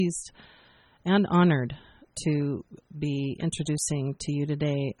Pleased and honored to be introducing to you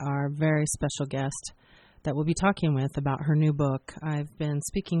today our very special guest that we'll be talking with about her new book. I've been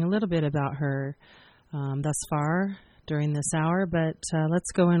speaking a little bit about her thus far during this hour, but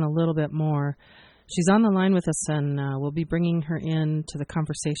let's go in a little bit more. She's on the line with us, and we'll be bringing her in to the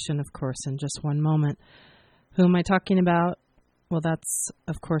conversation, of course, in just one moment. Who am I talking about? Well, that's,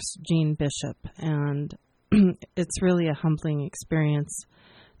 of course, Jean Bishop, and it's really a humbling experience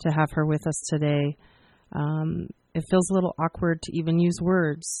to have her with us today. It feels a little awkward to even use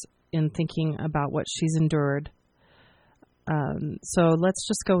words in thinking about what she's endured. So let's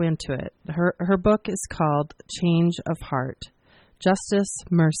just go into it. Her book is called Change of Heart, Justice,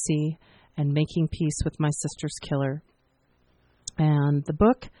 Mercy, and Making Peace with My Sister's Killer. And the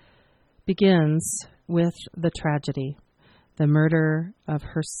book begins with the tragedy, the murder of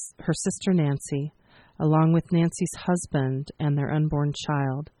her sister Nancy, along with Nancy's husband and their unborn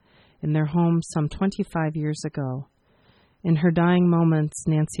child, in their home some 25 years ago. In her dying moments,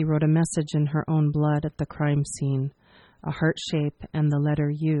 Nancy wrote a message in her own blood at the crime scene, a heart shape and the letter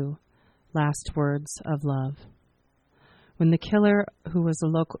U, last words of love. When the killer, who was a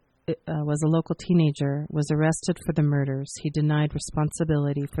local teenager, was arrested for the murders, he denied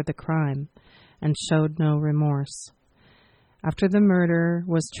responsibility for the crime and showed no remorse. After the murder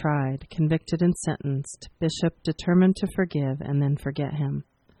was tried, convicted and sentenced, Bishop determined to forgive and then forget him.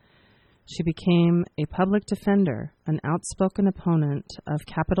 She became a public defender, an outspoken opponent of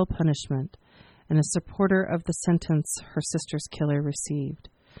capital punishment, and a supporter of the sentence her sister's killer received: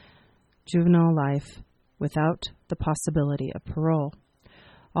 juvenile life without the possibility of parole.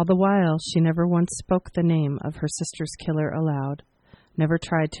 All the while, she never once spoke the name of her sister's killer aloud, never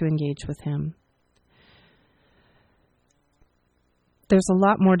tried to engage with him. There's a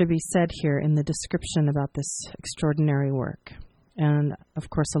lot more to be said here in the description about this extraordinary work, and, of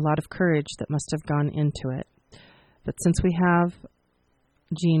course, a lot of courage that must have gone into it. But since we have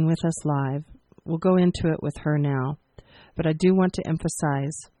Jean with us live, we'll go into it with her now. But I do want to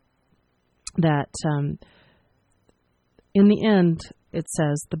emphasize that in the end, it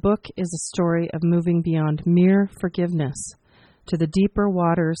says, the book is a story of moving beyond mere forgiveness to the deeper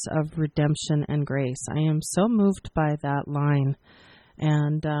waters of redemption and grace. I am so moved by that line.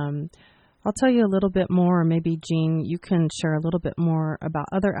 And I'll tell you a little bit more. Maybe, Jean, you can share a little bit more about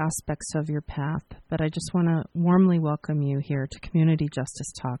other aspects of your path. But I just want to warmly welcome you here to Community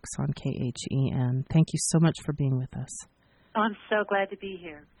Justice Talks on KHEN. Thank you so much for being with us. I'm so glad to be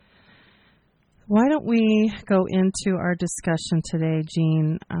here. Why don't we go into our discussion today,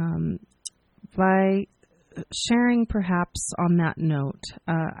 Jean, by sharing perhaps on that note.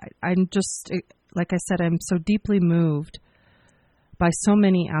 I'm just, like I said, I'm so deeply moved by so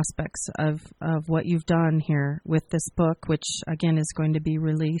many aspects of what you've done here with this book, which, again, is going to be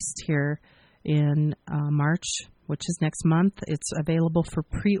released here in March, which is next month. It's available for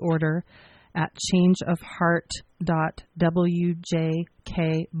pre-order at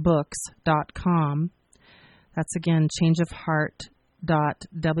changeofheart.wjkbooks.com. That's, again,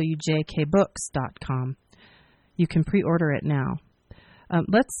 changeofheart.wjkbooks.com. You can pre-order it now.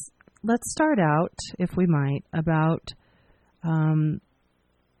 Let's start out, if we might, about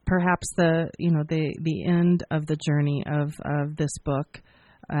perhaps the end of the journey of this book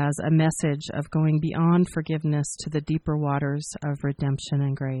as a message of going beyond forgiveness to the deeper waters of redemption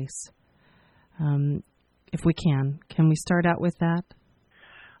and grace. If we can we start out with that?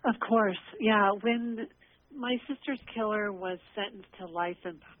 Of course, yeah. When my sister's killer was sentenced to life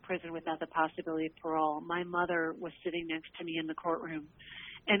in prison without the possibility of parole, my mother was sitting next to me in the courtroom,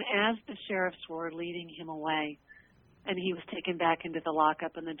 and as the sheriffs were leading him away, and he was taken back into the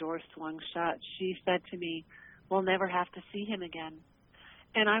lockup and the door swung shut, she said to me, "We'll never have to see him again."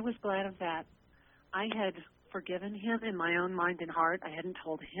 And I was glad of that. I had forgiven him in my own mind and heart. I hadn't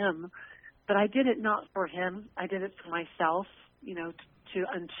told him, but I did it not for him. I did it for myself, to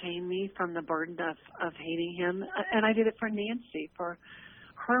unchain me from the burden of hating him. And I did it for Nancy, for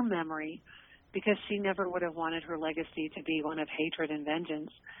her memory, because she never would have wanted her legacy to be one of hatred and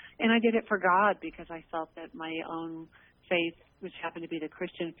vengeance. And I did it for God because I felt that my own faith, which happened to be the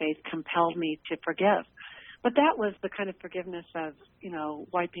Christian faith, compelled me to forgive. But that was the kind of forgiveness of,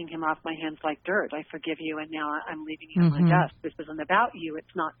 wiping him off my hands like dirt. I forgive you, and now I'm leaving you in my dust. This isn't about you.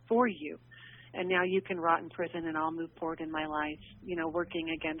 It's not for you. And now you can rot in prison, and I'll move forward in my life, working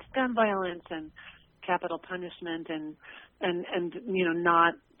against gun violence and capital punishment and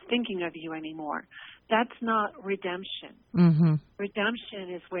not thinking of you anymore. That's not redemption. Mm-hmm. Redemption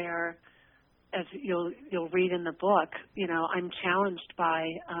is where, as you'll read in the book, I'm challenged by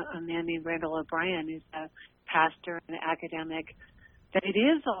a man named Randall O'Brien, who's a pastor and academic that it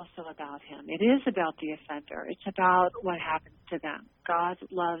is also about him. It is about the offender. It's about what happens to them. God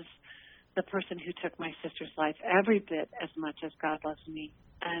loves the person who took my sister's life every bit as much as God loves me,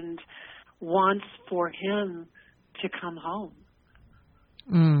 and wants for him to come home.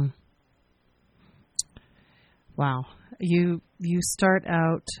 Mm. Wow. You start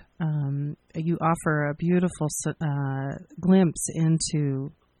out, you offer a beautiful glimpse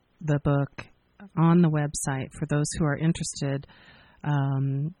into the book on the website for those who are interested,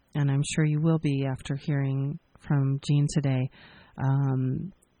 and I'm sure you will be after hearing from Jean today.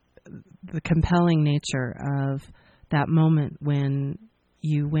 The compelling nature of that moment when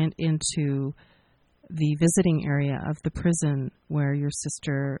you went into the visiting area of the prison where your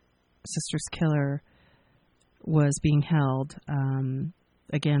sister's killer was being held,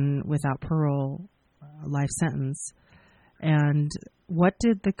 again without parole, life sentence. And what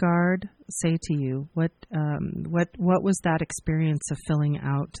did the guard say to you? What was that experience of filling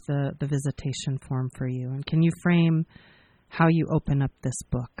out the visitation form for you? And can you frame how you open up this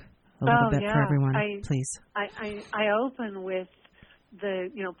book a little bit for everyone, please? I open with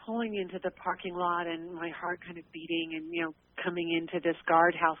the, pulling into the parking lot and my heart kind of beating and, coming into this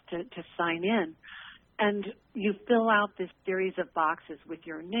guardhouse to sign in. And you fill out this series of boxes with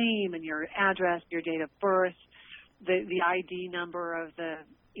your name and your address, your date of birth, the ID number of the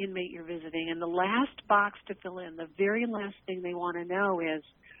inmate you're visiting. And the last box to fill in, the very last thing they want to know is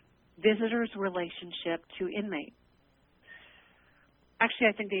visitor's relationship to inmate. Actually,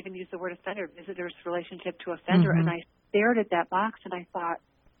 I think they even use the word offender, visitor's relationship to offender. Mm-hmm. And I stared at that box and I thought,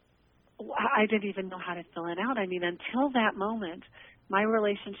 I didn't even know how to fill it out. I mean, until that moment, my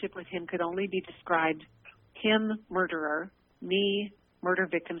relationship with him could only be described him, murderer, me, murder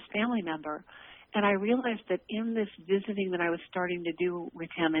victim's family member. And I realized that in this visiting that I was starting to do with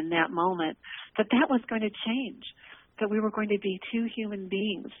him in that moment, that was going to change, that we were going to be two human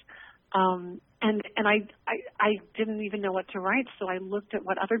beings. And I didn't even know what to write, so I looked at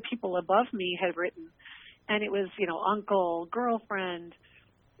what other people above me had written, and it was, uncle, girlfriend,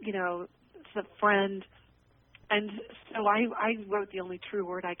 a friend. And so I wrote the only true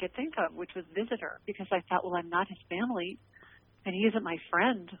word I could think of, which was visitor, because I thought, well, I'm not his family, and he isn't my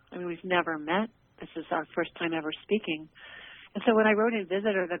friend. I mean, we've never met. This is our first time ever speaking. And so when I wrote in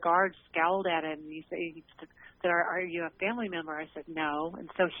visitor, the guard scowled at it, and he said, are you a family member? I said, no.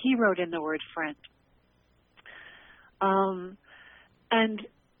 And so he wrote in the word friend. And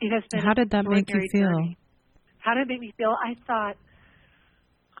it has been. How did that make you feel? Journey. How did it make me feel? I thought,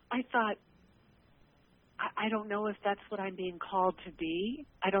 I don't know if that's what I'm being called to be.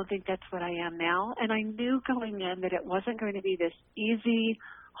 I don't think that's what I am now. And I knew going in that it wasn't going to be this easy,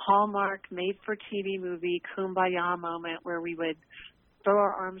 Hallmark, made-for-TV movie, kumbaya moment where we would throw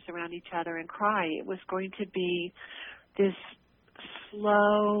our arms around each other and cry. It was going to be this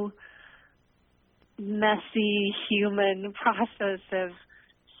slow, messy, human process of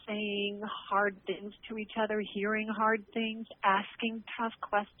saying hard things to each other, hearing hard things, asking tough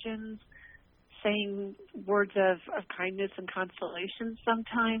questions, saying words of kindness and consolation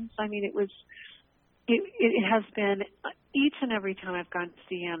sometimes. I mean, it has been, each and every time I've gone to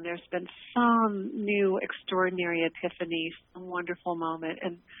see him, there's been some new extraordinary epiphany, some wonderful moment.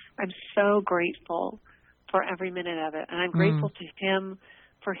 And I'm so grateful for every minute of it. And I'm grateful to him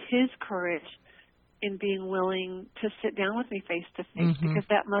for his courage in being willing to sit down with me face to face, because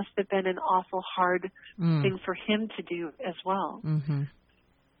that must have been an awful hard thing for him to do as well. Mm-hmm.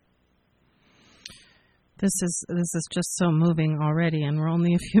 This is just so moving already, and we're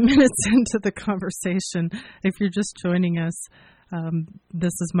only a few minutes into the conversation. If you're just joining us,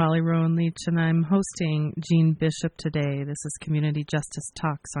 this is Molly Rowan Leach, and I'm hosting Jean Bishop today. This is Community Justice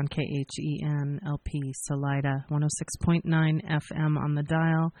Talks on KHEN-LP Salida, 106.9 FM on the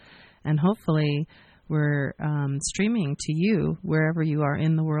dial, and hopefully we're streaming to you wherever you are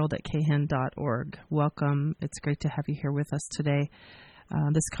in the world at khen.org. Welcome. It's great to have you here with us today.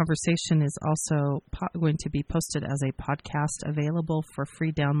 This conversation is also going to be posted as a podcast available for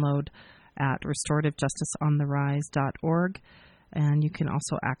free download at restorativejusticeontherise.org. And you can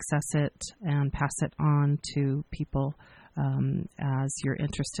also access it and pass it on to people as you're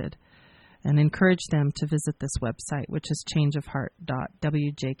interested. And encourage them to visit this website, which is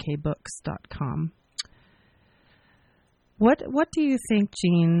changeofheart.wjkbooks.com. What do you think,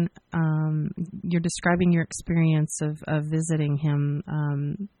 Jean? You're describing your experience of visiting him,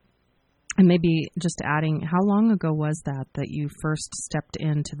 and maybe just adding, how long ago was that you first stepped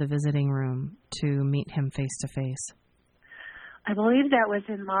into the visiting room to meet him face to face? I believe that was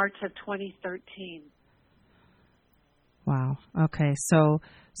in March of 2013. Wow. Okay. So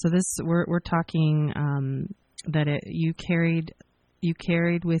this we're talking that you carried you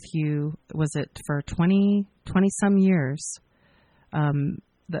carried with you, was it for 20 some years,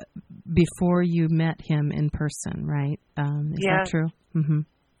 before you met him in person, right? Is that true? Mm-hmm.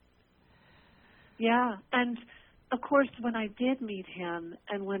 Yeah. And of course, when I did meet him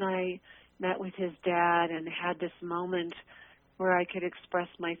and when I met with his dad and had this moment where I could express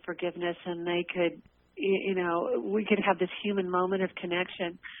my forgiveness and they could, we could have this human moment of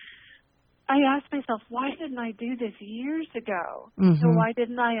connection, I asked myself, why didn't I do this years ago? Mm-hmm. So why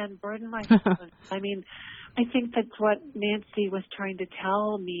didn't I unburden myself? I mean, I think that's what Nancy was trying to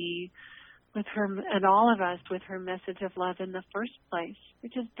tell me with her and all of us with her message of love in the first place,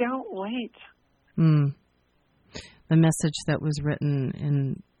 which is don't wait. The message that was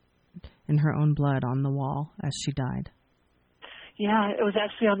written in her own blood on the wall as she died. Yeah, it was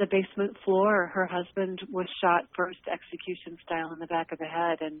actually on the basement floor. Her husband was shot first execution style in the back of the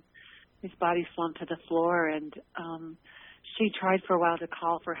head, and his body slumped to the floor, and she tried for a while to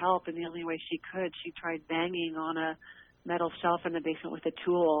call for help, and the only way she could, she tried banging on a metal shelf in the basement with a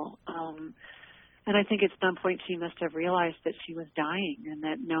tool. And I think at some point she must have realized that she was dying and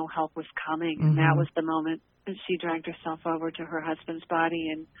that no help was coming. Mm-hmm. And that was the moment that she dragged herself over to her husband's body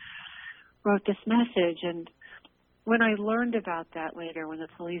and wrote this message. And when I learned about that later, when the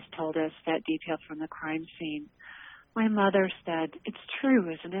police told us that detail from the crime scene, my mother said, it's true,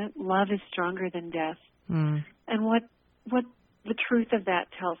 isn't it? Love is stronger than death. Mm. And what the truth of that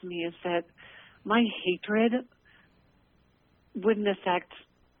tells me is that my hatred wouldn't affect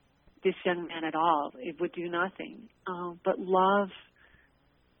this young man at all. It would do nothing. But love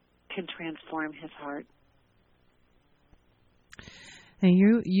can transform his heart. And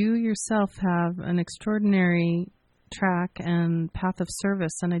you yourself have an extraordinary track and path of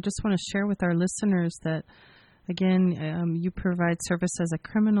service. And I just want to share with our listeners that, again, you provide service as a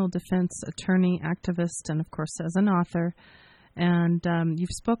criminal defense attorney, activist, and, of course, as an author. And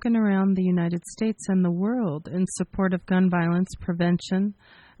you've spoken around the United States and the world in support of gun violence prevention,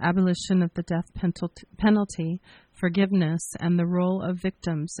 abolition of the death penalty, forgiveness, and the role of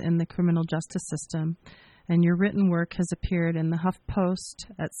victims in the criminal justice system. And your written work has appeared in the HuffPost,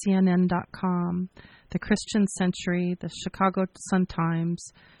 at CNN.com, the Christian Century, the Chicago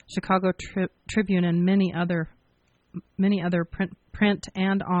Sun-Times, Chicago Tribune, and many other print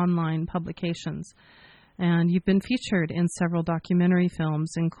and online publications. And you've been featured in several documentary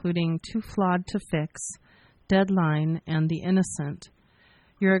films, including Too Flawed to Fix, Deadline, and The Innocent.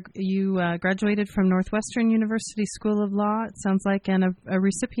 You graduated from Northwestern University School of Law, it sounds like, and a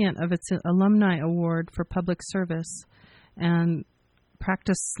recipient of its Alumni Award for Public Service, and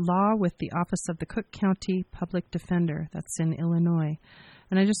practiced law with the Office of the Cook County Public Defender. That's in Illinois.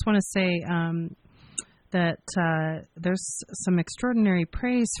 And I just want to say that there's some extraordinary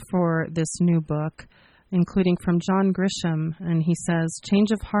praise for this new book, including from John Grisham, and he says, Change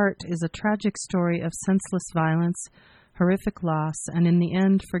of Heart is a tragic story of senseless violence, horrific loss, and in the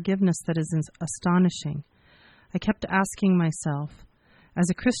end, forgiveness that is astonishing. I kept asking myself, as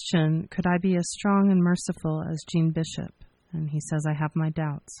a Christian, could I be as strong and merciful as Jean Bishop? And he says, I have my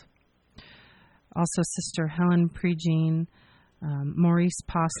doubts. Also, Sister Helen Prejean, Maurice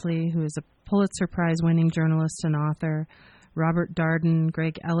Posley, who is a Pulitzer Prize-winning journalist and author, Robert Darden,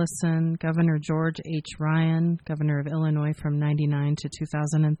 Greg Ellison, Governor George H. Ryan, governor of Illinois from 1999 to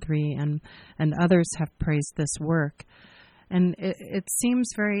 2003, and others have praised this work. And it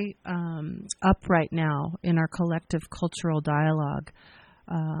seems very up right now in our collective cultural dialogue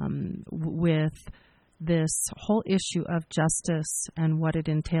with this whole issue of justice and what it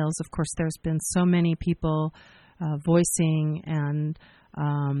entails. Of course, there's been so many people voicing and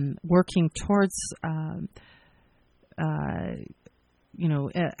working towards the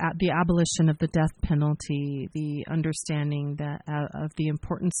abolition of the death penalty, the understanding that of the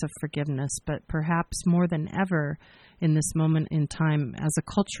importance of forgiveness, but perhaps more than ever in this moment in time, as a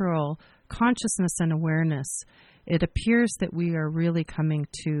cultural consciousness and awareness, it appears that we are really coming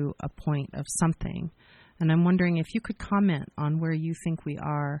to a point of something. And I'm wondering if you could comment on where you think we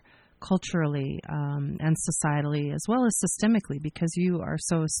are culturally and societally, as well as systemically, because you are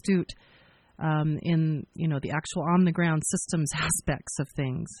so astute in the actual on-the-ground systems aspects of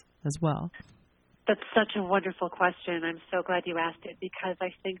things as well. That's such a wonderful question. I'm so glad you asked it, because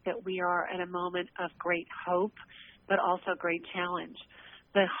I think that we are at a moment of great hope, but also great challenge.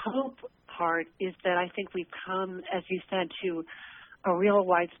 The hope part is that I think we've come, as you said, to a real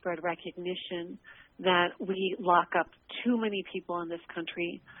widespread recognition that we lock up too many people in this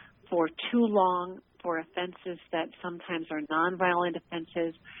country for too long for offenses that sometimes are nonviolent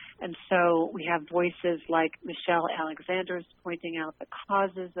offenses. And so we have voices like Michelle Alexander's pointing out the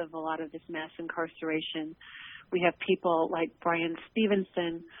causes of a lot of this mass incarceration. We have people like Brian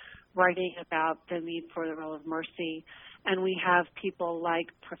Stevenson writing about the need for the role of mercy. And we have people like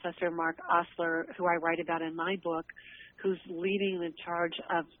Professor Mark Osler, who I write about in my book, who's leading the charge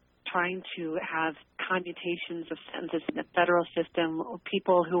of trying to have commutations of sentences in the federal system,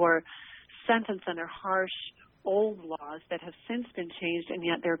 people who are sentenced under harsh old laws that have since been changed, and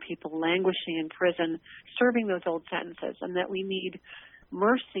yet there are people languishing in prison serving those old sentences, and that we need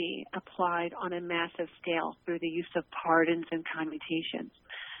mercy applied on a massive scale through the use of pardons and commutations.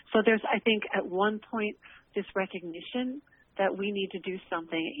 So there's, I think, at one point, this recognition that we need to do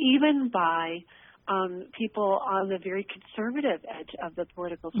something, even by people on the very conservative edge of the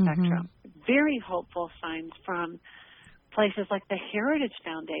political spectrum. Very hopeful signs from places like the Heritage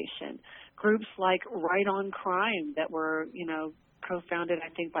Foundation, groups like Right on Crime that were, co-founded,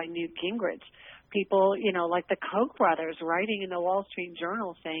 I think, by Newt Gingrich. People, like the Koch brothers writing in the Wall Street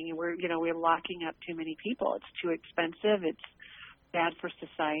Journal saying we're locking up too many people. It's too expensive. It's bad for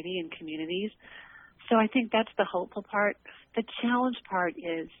society and communities. So I think that's the hopeful part. The challenge part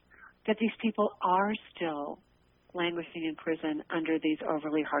is that these people are still languishing in prison under these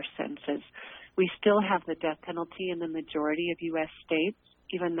overly harsh sentences. We still have the death penalty in the majority of U.S. states,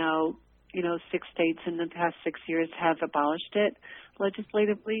 even though, 6 states in the past 6 years have abolished it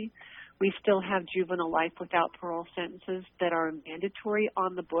legislatively. We still have juvenile life without parole sentences that are mandatory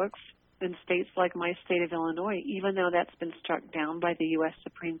on the books in states like my state of Illinois, even though that's been struck down by the U.S.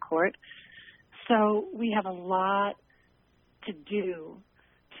 Supreme Court. So we have a lot to do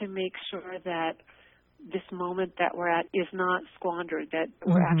to make sure that this moment that we're at is not squandered, that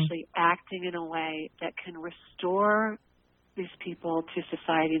we're actually acting in a way that can restore these people to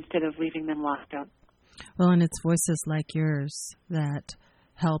society instead of leaving them locked up. Well, and it's voices like yours that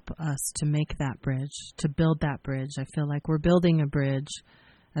help us to make that bridge, to build that bridge. I feel like we're building a bridge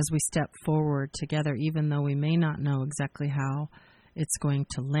as we step forward together, even though we may not know exactly how it's going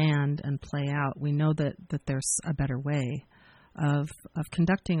to land and play out. We know that there's a better way of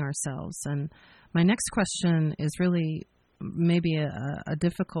conducting ourselves. And my next question is really maybe a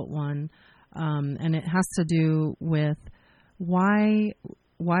difficult one, and it has to do with why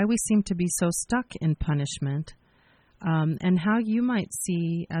we seem to be so stuck in punishment, and how you might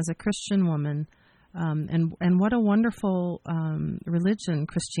see as a Christian woman, and what a wonderful religion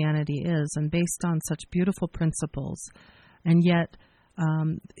Christianity is, and based on such beautiful principles, and yet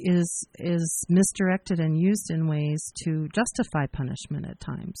is misdirected and used in ways to justify punishment at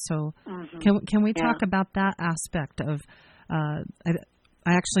times. So can we talk about that aspect of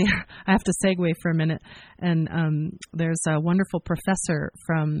I have to segue for a minute, and there's a wonderful professor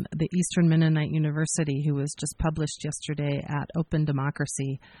from the Eastern Mennonite University who was just published yesterday at Open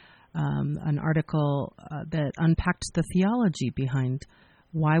Democracy, an article that unpacked the theology behind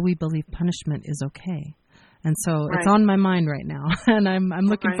why we believe punishment is okay. And so it's on my mind right now, and I'm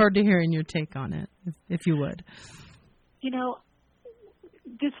looking forward to hearing your take on it, if you would.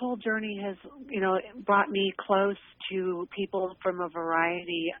 This whole journey has, brought me close to people from a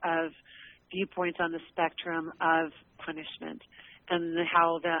variety of viewpoints on the spectrum of punishment and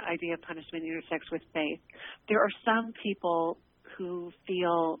how the idea of punishment intersects with faith. There are some people who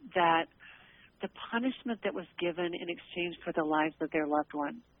feel that the punishment that was given in exchange for the lives of their loved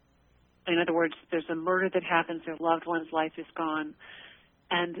ones, in other words, there's a murder that happens, their loved one's life is gone,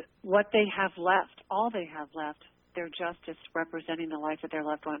 and what they have left, all they have left, their justice representing the life of their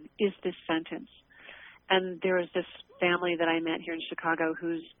loved one, is this sentence. And there is this family that I met here in Chicago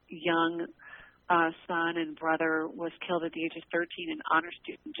whose young son and brother was killed at the age of 13, an honor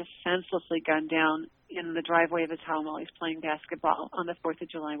student, just senselessly gunned down in the driveway of his home while he's playing basketball on the 4th of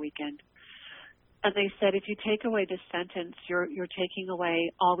July weekend. And they said, if you take away this sentence, you're taking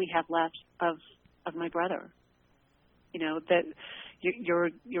away all we have left of my brother. That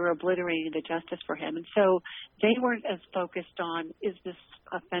you're obliterating the justice for him. And so they weren't as focused on, is this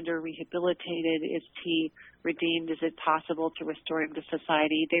offender rehabilitated? Is he redeemed? Is it possible to restore him to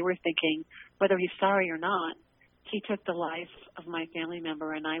society? They were thinking, whether he's sorry or not, he took the life of my family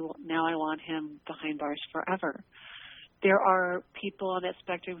member, and now I want him behind bars forever. There are people on that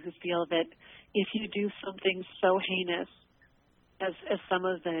spectrum who feel that if you do something so heinous as some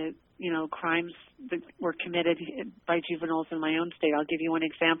of the crimes that were committed by juveniles in my own state. I'll give you one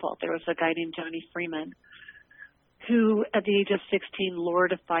example. There was a guy named Johnny Freeman who, at the age of 16,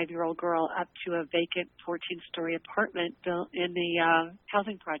 lured a 5-year-old girl up to a vacant 14-story apartment built in the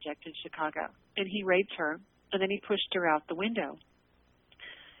housing project in Chicago. And he raped her, and then he pushed her out the window.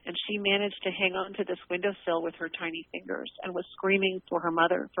 And she managed to hang on to this windowsill with her tiny fingers and was screaming for her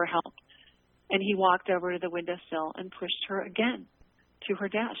mother for help. And he walked over to the windowsill and pushed her again to her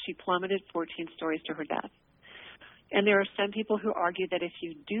death. She plummeted 14 stories to her death. And there are some people who argue that if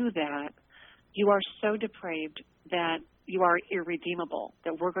you do that, you are so depraved that you are irredeemable,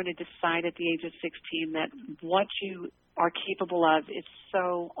 that we're going to decide at the age of 16 that what you are capable of is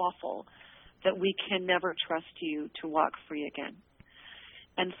so awful that we can never trust you to walk free again.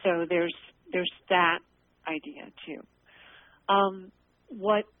 And so there's that idea too.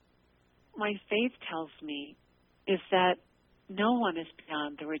 What my faith tells me is that no one is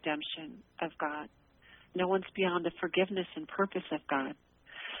beyond the redemption of God. No one's beyond the forgiveness and purpose of God.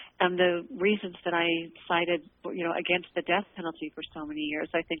 And the reasons that I cited, against the death penalty for so many years,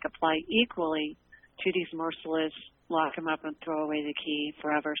 I think apply equally to these merciless, lock them up and throw away the key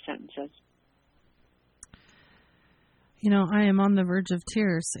forever sentences. I am on the verge of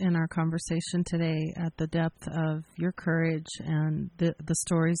tears in our conversation today at the depth of your courage and the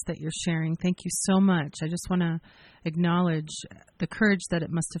stories that you're sharing. Thank you so much. I just want to acknowledge the courage that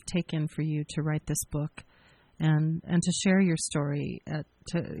it must have taken for you to write this book and to share your story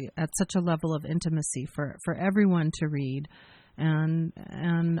at such a level of intimacy for everyone to read. And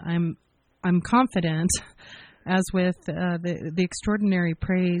I'm confident, as with the extraordinary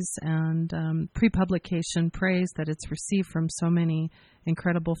praise and pre-publication praise that it's received from so many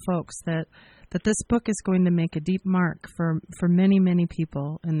incredible folks, that this book is going to make a deep mark for many, many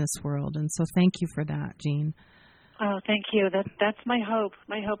people in this world. And so thank you for that, Jean. Oh, thank you. That's my hope.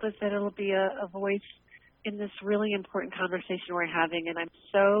 My hope is that it'll be a voice in this really important conversation we're having. And I'm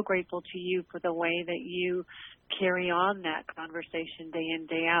so grateful to you for the way that you carry on that conversation day in,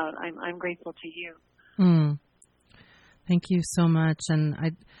 day out. I'm grateful to you. Thank you so much, and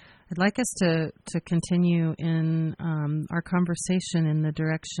I'd like us to continue in our conversation in the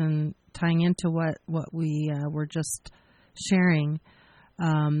direction tying into what we were just sharing,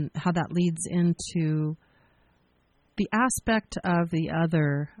 how that leads into the aspect of the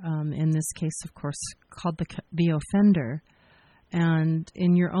other, in this case, of course, called the offender. And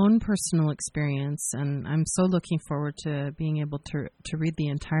in your own personal experience, and I'm so looking forward to being able to read the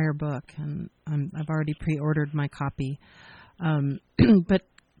entire book, and I've already pre-ordered my copy. But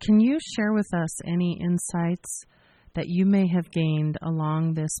can you share with us any insights that you may have gained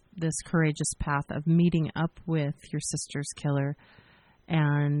along this courageous path of meeting up with your sister's killer?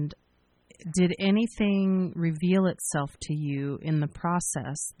 And did anything reveal itself to you in the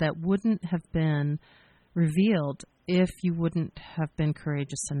process that wouldn't have been revealed if you wouldn't have been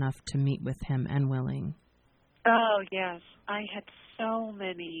courageous enough to meet with him and willing? Oh, yes. I had so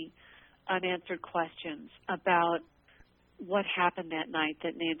many unanswered questions about what happened that night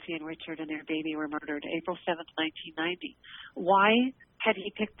that Nancy and Richard and their baby were murdered, April 7th, 1990. Why had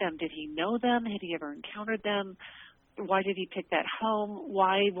he picked them? Did he know them? Had he ever encountered them? Why did he pick that home?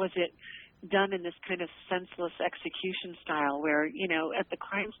 Why was it done in this kind of senseless execution style where, at the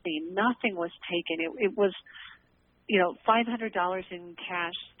crime scene, nothing was taken? It was, $500 in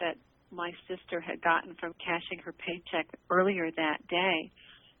cash that my sister had gotten from cashing her paycheck earlier that day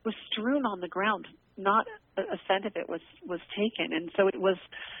was strewn on the ground. Not a cent of it was taken. And so it was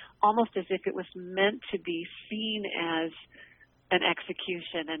almost as if it was meant to be seen as an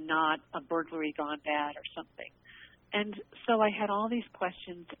execution and not a burglary gone bad or something. And so I had all these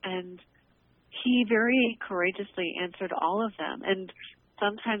questions, and he very courageously answered all of them. And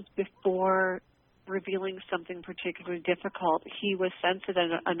sometimes before revealing something particularly difficult, he was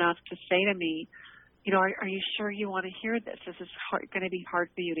sensitive enough to say to me, are you sure you want to hear this? This is going to be hard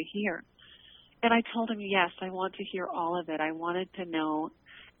for you to hear. And I told him, yes, I want to hear all of it. I wanted to know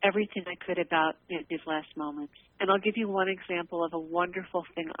everything I could about these last moments. And I'll give you one example of a wonderful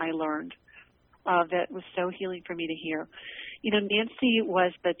thing I learned that was so healing for me to hear. Nancy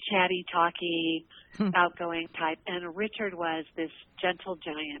was the chatty, talky, outgoing type, and Richard was this gentle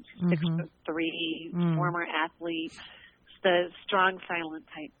giant, 6'3", former athlete, the strong, silent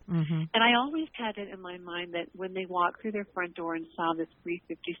type. And I always had it in my mind that when they walked through their front door and saw this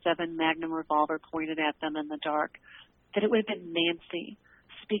 .357 Magnum revolver pointed at them in the dark, that it would have been Nancy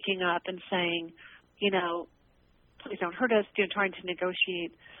speaking up and saying, please don't hurt us, trying to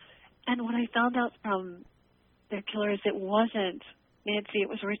negotiate. And what I found out from their killer is it wasn't Nancy, it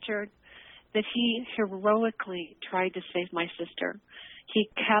was Richard, that he heroically tried to save my sister. He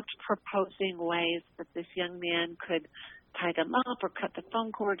kept proposing ways that this young man could tie them up or cut the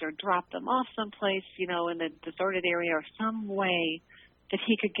phone cords or drop them off someplace, in the deserted area, or some way that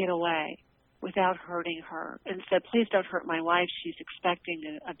he could get away without hurting her, and said, please don't hurt my wife. She's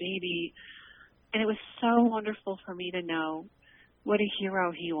expecting a baby. And it was so wonderful for me to know what a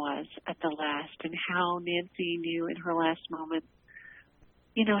hero he was at the last, and how Nancy knew in her last moment,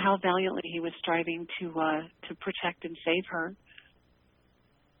 how valiantly he was striving to protect and save her.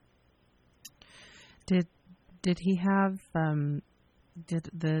 did he have? Did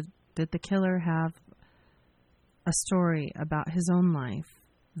the killer have a story about his own life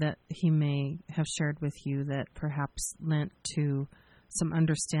that he may have shared with you that perhaps lent to some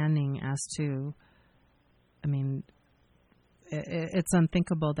understanding as to? I mean, it's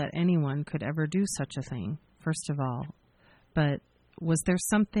unthinkable that anyone could ever do such a thing, first of all. But was there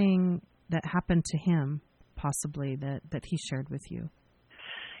something that happened to him, possibly, that he shared with you?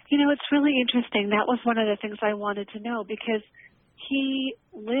 You know, it's really interesting. That was one of the things I wanted to know, because he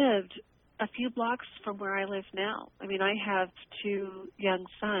lived a few blocks from where I live now. I mean, I have 2 young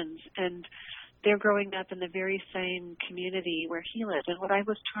sons, and they're growing up in the very same community where he lived. And what I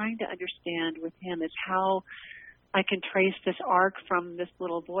was trying to understand with him is how I can trace this arc from this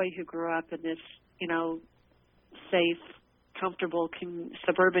little boy who grew up in this, you know, safe, comfortable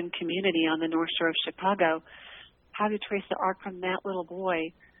suburban community on the North Shore of Chicago, how to trace the arc from that little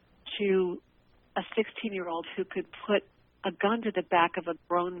boy to a 16-year-old who could put a gun to the back of a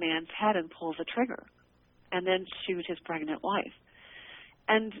grown man's head and pull the trigger and then shoot his pregnant wife.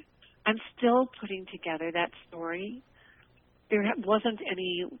 And I'm still putting together that story. There wasn't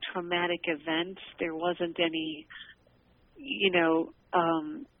any traumatic event. There wasn't any,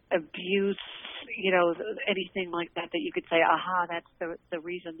 abuse, anything like that you could say, aha, that's the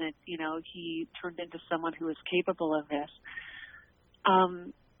reason that, he turned into someone who is capable of this.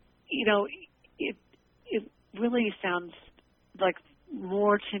 It really sounds like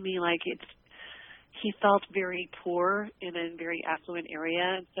more to me like he felt very poor in a very affluent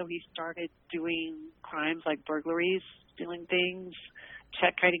area, and so he started doing crimes like burglaries, stealing things,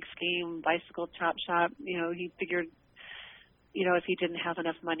 check kiting scheme, bicycle chop shop. He figured, if he didn't have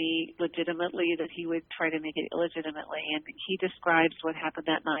enough money legitimately, that he would try to make it illegitimately. And he describes what happened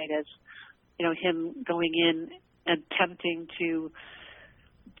that night as, him going in and attempting to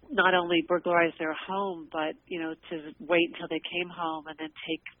not only burglarize their home, but, to wait until they came home and then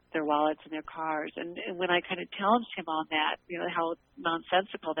take their wallets and their cars. And when I kind of challenged him on that, how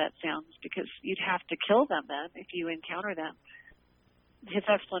nonsensical that sounds, because you'd have to kill them then if you encounter them. His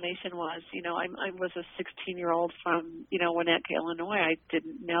explanation was, I was a 16-year-old from, Winnetka, Illinois. I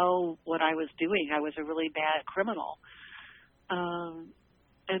didn't know what I was doing. I was a really bad criminal.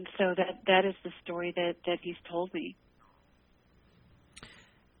 And so that is the story that he's told me.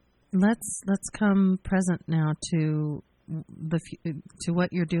 Let's come present now to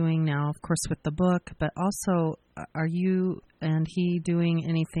what you're doing now, of course, with the book, but also are you and he doing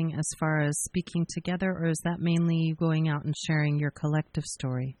anything as far as speaking together, or is that mainly you going out and sharing your collective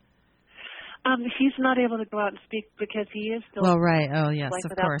story? He's not able to go out and speak because he is still... Well, right. Oh, yes,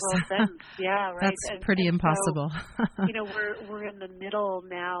 of course. Yeah, right. That's pretty impossible. So, we're in the middle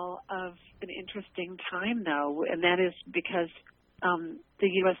now of an interesting time, though, and that is because the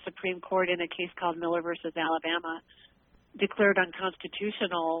U.S. Supreme Court, in a case called Miller versus Alabama, declared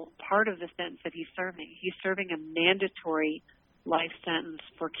unconstitutional part of the sentence that he's serving. He's serving a mandatory life sentence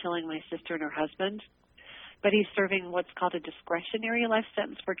for killing my sister and her husband, but he's serving what's called a discretionary life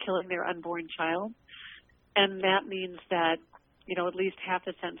sentence for killing their unborn child. And that means that, at least half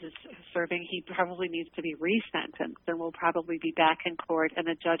the sentence is serving, he probably needs to be resentenced and will probably be back in court, and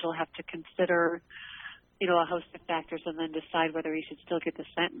the judge will have to consider a host of factors and then decide whether he should still get the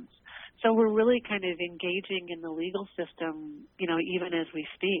sentence. So we're really kind of engaging in the legal system, even as we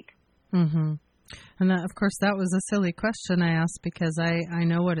speak. Mm-hmm. And that, of course, that was a silly question I asked because I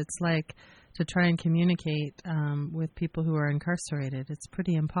know what it's like to try and communicate with people who are incarcerated. It's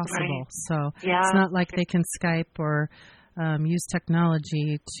pretty impossible. Right. So It's not like they can Skype or use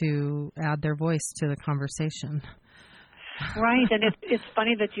technology to add their voice to the conversation. Right, and it's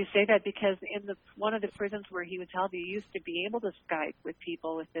funny that you say that because in one of the prisons where he was held, you used to be able to Skype with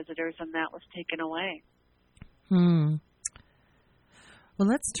people, with visitors, and that was taken away. Well,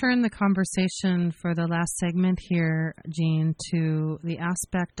 let's turn the conversation for the last segment here, Jean, to the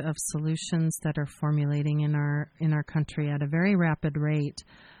aspect of solutions that are formulating in our country at a very rapid rate.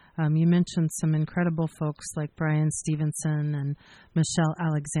 You mentioned some incredible folks like Brian Stevenson and Michelle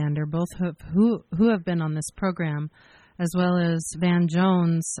Alexander, both who have been on this program, as well as Van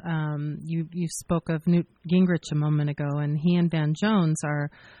Jones. You spoke of Newt Gingrich a moment ago, and he and Van Jones are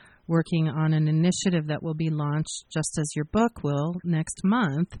working on an initiative that will be launched, just as your book will, next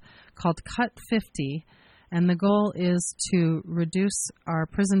month, called Cut 50. And the goal is to reduce our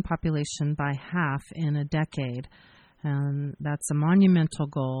prison population by half in a decade. And that's a monumental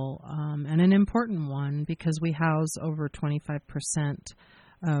goal and an important one because we house over 25%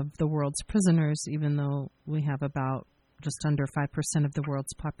 of the world's prisoners, even though we have about just under 5% of the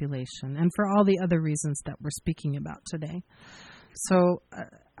world's population, and for all the other reasons that we're speaking about today. So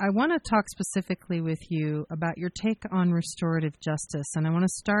I want to talk specifically with you about your take on restorative justice. And I want to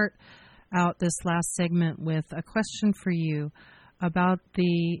start out this last segment with a question for you about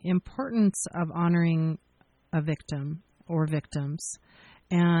the importance of honoring a victim or victims,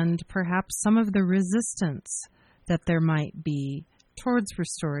 and perhaps some of the resistance that there might be towards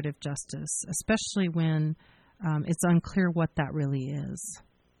restorative justice, especially when it's unclear what that really is.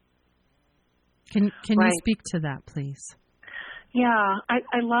 Can Right. you speak to that, please? Yeah,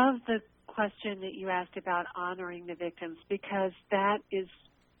 I love the question that you asked about honoring the victims, because that is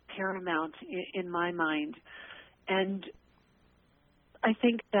paramount in my mind. And I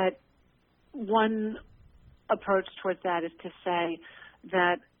think that one approach towards that is to say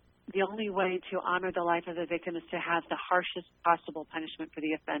that the only way to honor the life of the victim is to have the harshest possible punishment for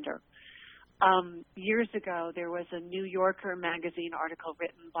the offender. Years ago, there was a New Yorker magazine article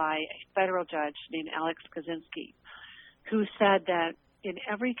written by a federal judge named Alex Kozinski, who said that in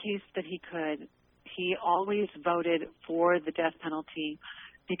every case that he could, he always voted for the death penalty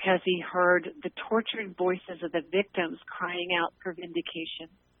because he heard the tortured voices of the victims crying out for vindication.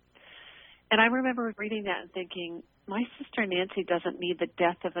 And I remember reading that and thinking, my sister Nancy doesn't need the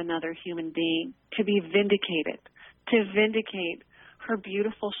death of another human being to be vindicated, to vindicate her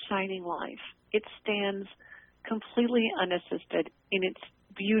beautiful, shining life. It stands completely unassisted in its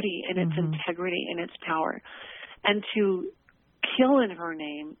beauty and its integrity and its power. And to kill in her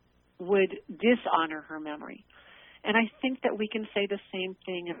name would dishonor her memory. And I think that we can say the same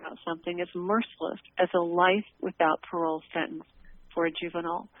thing about something as merciless as a life without parole sentence for a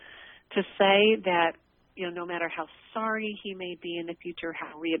juvenile. To say that, no matter how sorry he may be in the future,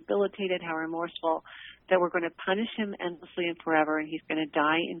 how rehabilitated, how remorseful, that we're going to punish him endlessly and forever, and he's going to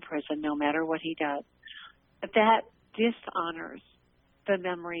die in prison no matter what he does. But that dishonors the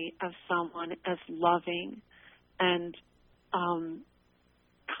memory of someone as loving and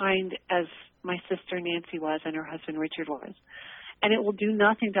kind as my sister Nancy was and her husband Richard was. And it will do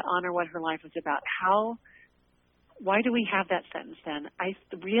nothing to honor what her life was about. Why do we have that sentence then? I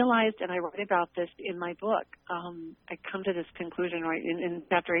realized, and I write about this in my book, I come to this conclusion right in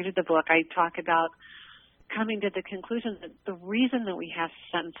chapter 8 of the book. I talk about coming to the conclusion that the reason that we have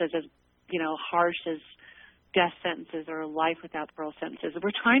sentences as, harsh as death sentences or life without parole sentences,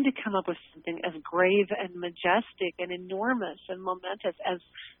 we're trying to come up with something as grave and majestic and enormous and momentous as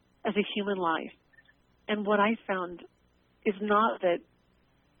a human life. And what I found is not that,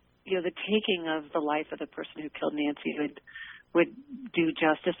 the taking of the life of the person who killed Nancy would do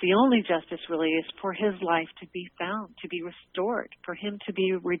justice. The only justice really is for his life to be found, to be restored, for him to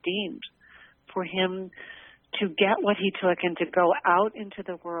be redeemed, for him to get what he took and to go out into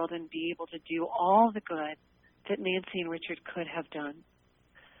the world and be able to do all the good that Nancy and Richard could have done.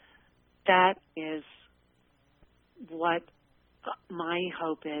 That is what my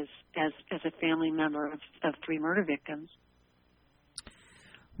hope is as a family member of 3 murder victims.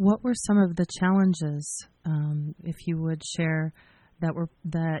 What were some of the challenges, if you would share,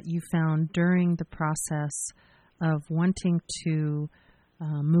 that you found during the process of wanting to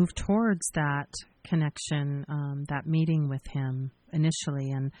move towards that connection, that meeting with him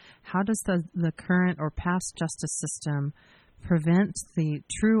initially, and how does the current or past justice system prevent the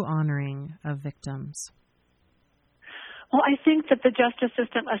true honoring of victims? Well, I think that the justice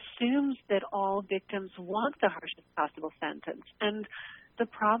system assumes that all victims want the harshest possible sentence. And the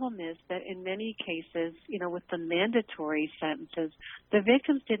problem is that in many cases, with the mandatory sentences, the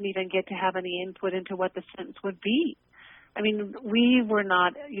victims didn't even get to have any input into what the sentence would be. I mean, we were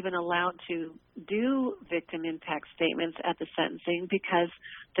not even allowed to do victim impact statements at the sentencing because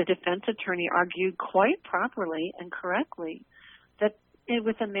the defense attorney argued quite properly and correctly that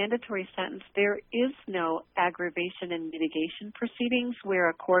with a mandatory sentence, there is no aggravation and mitigation proceedings where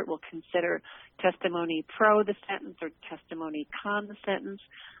a court will consider testimony pro the sentence or testimony con the sentence.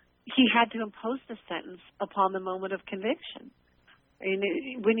 He had to impose the sentence upon the moment of conviction. I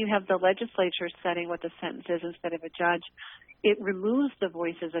mean, when you have the legislature setting what the sentence is instead of a judge, it removes the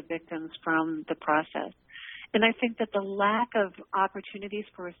voices of victims from the process. And I think that the lack of opportunities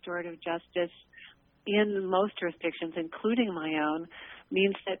for restorative justice in most jurisdictions, including my own,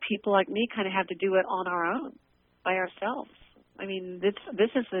 means that people like me kind of have to do it on our own, by ourselves. I mean, this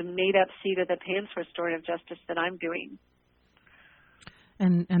is a made-up seat of the pants restorative justice that I'm doing.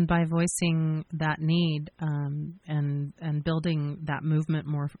 And by voicing that need and building that movement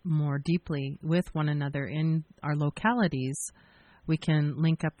more deeply with one another in our localities, we can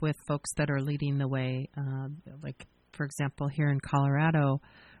link up with folks that are leading the way. Like, for example, here in Colorado,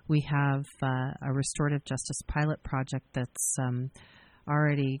 we have a restorative justice pilot project that's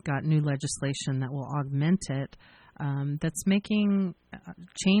already got new legislation that will augment it. that's making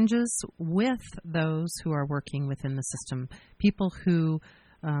changes with those who are working within the system. People who,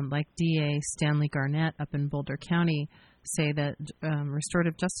 like DA Stanley Garnett up in Boulder County, say that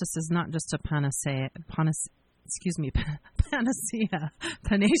restorative justice is not just a panacea,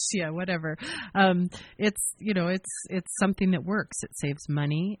 whatever. It's something that works. It saves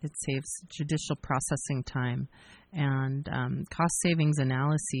money. It saves judicial processing time, and cost savings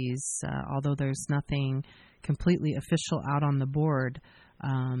analyses. Although there's nothing completely official out on the board,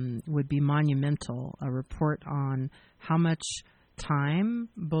 would be monumental. A report on how much time,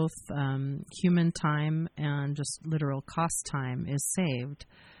 both human time and just literal cost time, is saved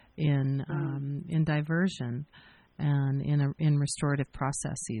in diversion and in restorative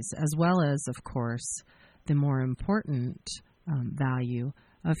processes, as well as, of course, the more important value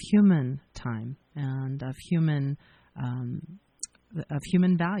of human time and of human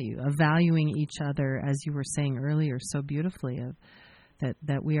value, of valuing each other, as you were saying earlier so beautifully,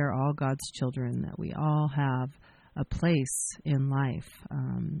 that we are all God's children, that we all have a place in life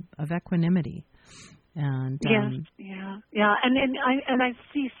of equanimity. And yeah, and I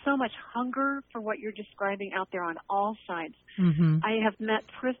see so much hunger for what you're describing out there on all sides. Mm-hmm. I have met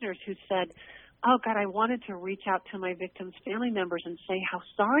prisoners who said, "Oh God, I wanted to reach out to my victims' family members and say how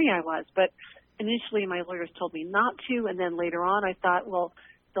sorry I was, but initially my lawyers told me not to, and then later on I thought, well,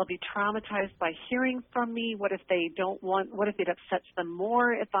 they'll be traumatized by hearing from me. What if they don't want? What if it upsets them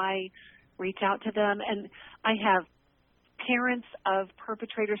more if I reach out to them?" And I have parents of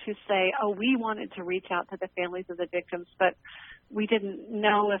perpetrators who say, "Oh, we wanted to reach out to the families of the victims, but we didn't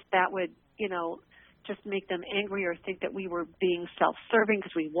know if that would, just make them angry or think that we were being self-serving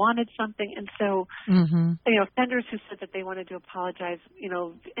because we wanted something." And so, offenders who said that they wanted to apologize,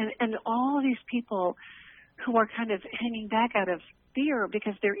 and all of these people who are kind of hanging back out of fear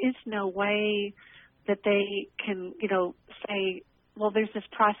because there is no way that they can, say, well, there's this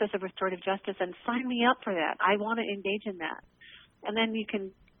process of restorative justice and sign me up for that. I want to engage in that. And then you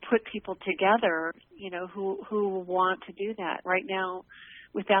can put people together, who want to do that. Right now,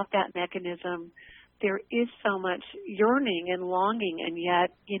 without that mechanism, there is so much yearning and longing and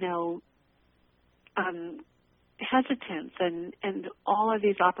yet, hesitance and all of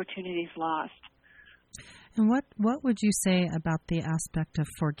these opportunities lost. And what would you say about the aspect of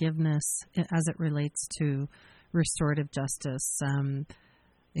forgiveness as it relates to restorative justice,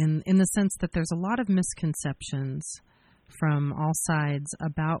 in the sense that there's a lot of misconceptions from all sides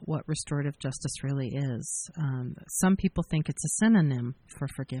about what restorative justice really is? Some people think it's a synonym for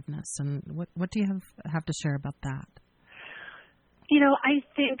forgiveness. And what do you have to share about that? I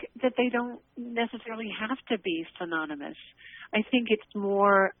think that they don't necessarily have to be synonymous. I think it's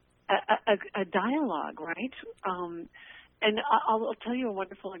more a dialogue, right? And I'll tell you a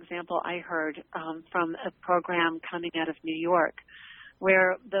wonderful example I heard from a program coming out of New York,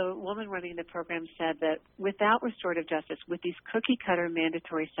 where the woman running the program said that without restorative justice, with these cookie-cutter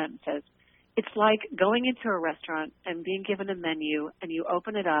mandatory sentences, it's like going into a restaurant and being given a menu, and you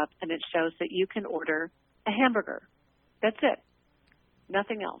open it up, and it shows that you can order a hamburger. That's it.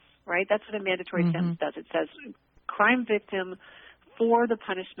 Nothing else, right? That's what a mandatory sentence does. It says, crime victim, for the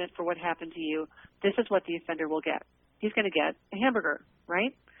punishment for what happened to you, this is what the offender will get. He's going to get a hamburger,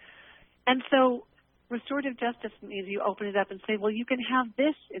 right? And so restorative justice means you open it up and say, well, you can have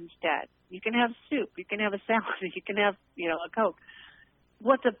this instead. You can have soup. You can have a salad. You can have, a Coke.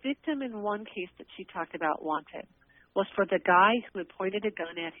 What the victim in one case that she talked about wanted was for the guy who had pointed a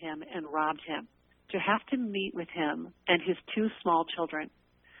gun at him and robbed him to have to meet with him and his two small children.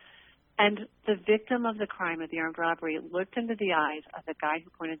 And the victim of the crime of the armed robbery looked into the eyes of the guy who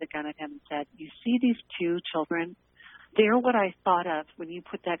pointed the gun at him and said, you see these two children? They're what I thought of when you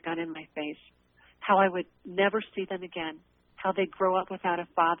put that gun in my face, how I would never see them again, how they grow up without a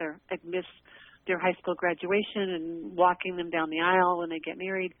father. I'd miss their high school graduation and walking them down the aisle when they get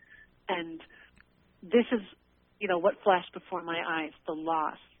married. And this is, what flashed before my eyes, the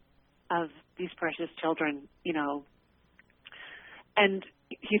loss of these precious children, And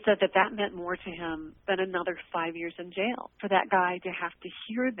he said that meant more to him than another 5 years in jail, for that guy to have to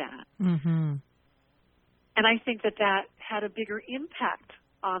hear that. Mm-hmm. And I think that had a bigger impact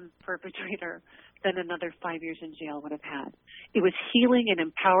on the perpetrator than another 5 years in jail would have had. It was healing and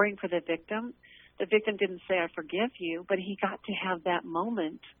empowering for the victim. The victim didn't say, I forgive you, but he got to have that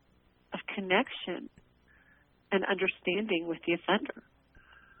moment of connection and understanding with the offender.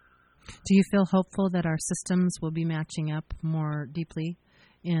 Do you feel hopeful that our systems will be matching up more deeply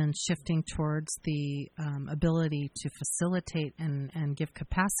in shifting towards the ability to facilitate and give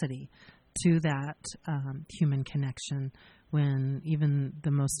capacity to that human connection when even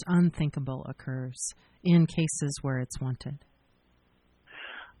the most unthinkable occurs in cases where it's wanted?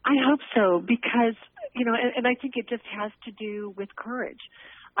 I hope so, because, and I think it just has to do with courage.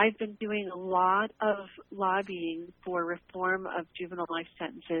 I've been doing a lot of lobbying for reform of juvenile life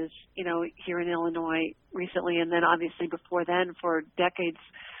sentences, here in Illinois recently, and then obviously before then for decades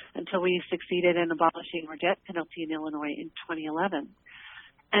until we succeeded in abolishing our death penalty in Illinois in 2011.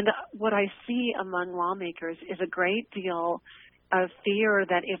 And what I see among lawmakers is a great deal of fear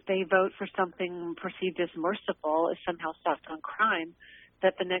that if they vote for something perceived as merciful, as somehow soft on crime,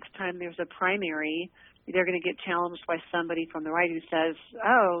 that the next time there's a primary, they're going to get challenged by somebody from the right who says,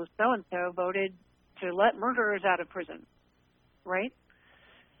 oh, so-and-so voted to let murderers out of prison, right?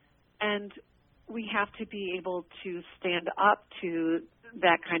 And we have to be able to stand up to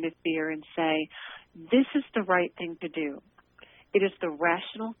that kind of fear and say, this is the right thing to do. It is the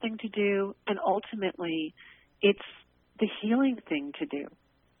rational thing to do, and ultimately, it's the healing thing to do.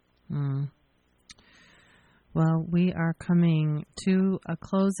 Mm. Well, we are coming to a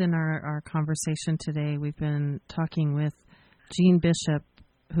close in our conversation today. We've been talking with Jean Bishop,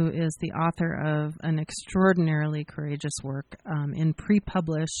 who is the author of an extraordinarily courageous work in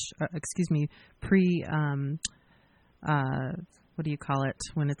what do you call it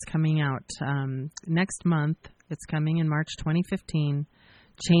when it's coming out? Next month, it's coming in March 2015,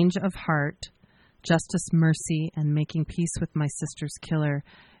 Change of Heart, Justice, Mercy, and Making Peace with My Sister's Killer.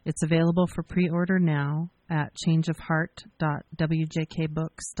 It's available for pre-order now at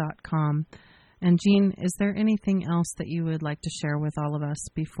changeofheart.wjkbooks.com. And Jean, is there anything else that you would like to share with all of us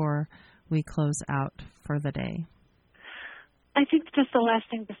before we close out for the day? I think just the last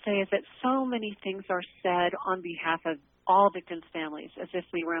thing to say is that so many things are said on behalf of all victims' families as if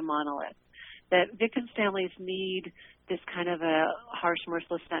we were a monolith, that victims' families need this kind of a harsh,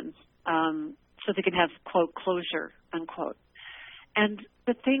 merciless sentence so they can have, quote, closure, unquote. And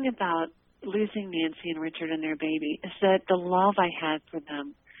the thing about losing Nancy and Richard and their baby is that the love I had for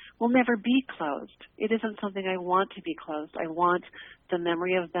them will never be closed. It isn't something I want to be closed. I want the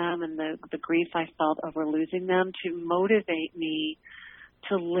memory of them and the grief I felt over losing them to motivate me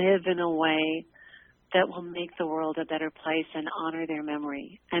to live in a way that will make the world a better place and honor their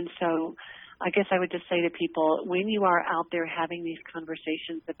memory. And so I guess I would just say to people, when you are out there having these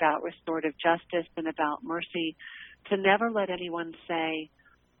conversations about restorative justice and about mercy, to never let anyone say,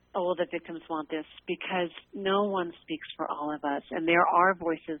 oh, well, the victims want this, because no one speaks for all of us. And there are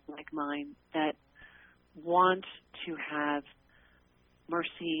voices like mine that want to have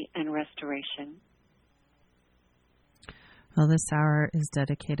mercy and restoration. Well, this hour is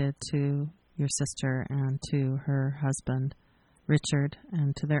dedicated to your sister and to her husband, Richard,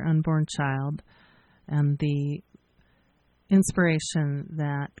 and to their unborn child, and the inspiration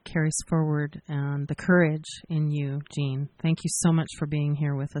that carries forward and the courage in you, Jean. Thank you so much for being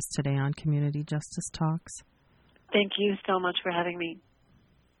here with us today on Community Justice Talks. Thank you so much for having me.